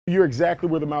You're exactly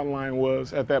where the mountain lion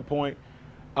was at that point.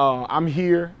 I'm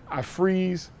here, I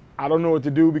freeze. I don't know what to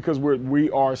do because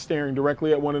we are staring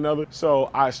directly at one another.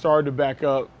 So I started to back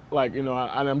up, like, and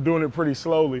I'm doing it pretty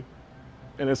slowly.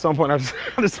 And at some point I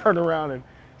just turn around and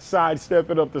sidestep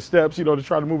it up the steps, to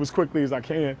try to move as quickly as I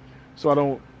can so I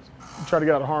don't try to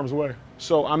get out of harm's way.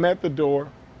 So I'm at the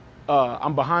door.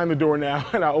 I'm behind the door now,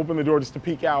 and I open the door just to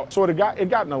peek out. So it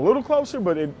gotten a little closer,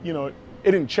 but it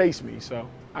didn't chase me. So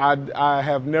I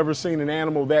have never seen an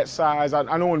animal that size.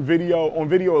 I know on video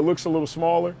it looks a little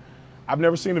smaller. I've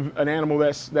never seen an animal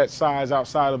that size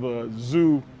outside of a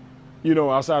zoo,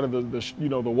 outside of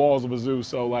the walls of a zoo.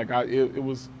 So like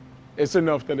it's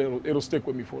enough that it'll stick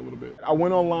with me for a little bit. I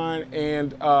went online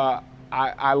and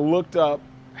I looked up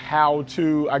how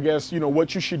to, I guess,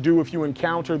 what you should do if you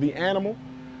encounter the animal.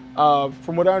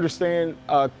 From what I understand,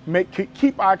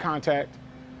 keep eye contact,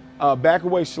 back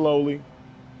away slowly,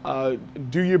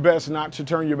 do your best not to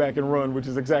turn your back and run, which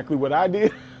is exactly what I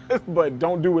did, but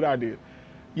don't do what I did.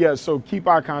 Yeah, so keep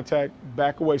eye contact,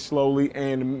 back away slowly,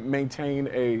 and maintain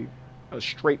a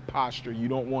straight posture. You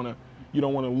don't want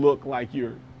to look like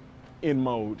you're in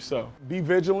mode. So be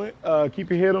vigilant,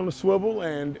 keep your head on the swivel,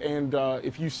 and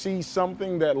if you see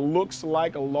something that looks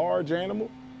like a large animal,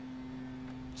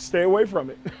 stay away from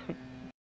it.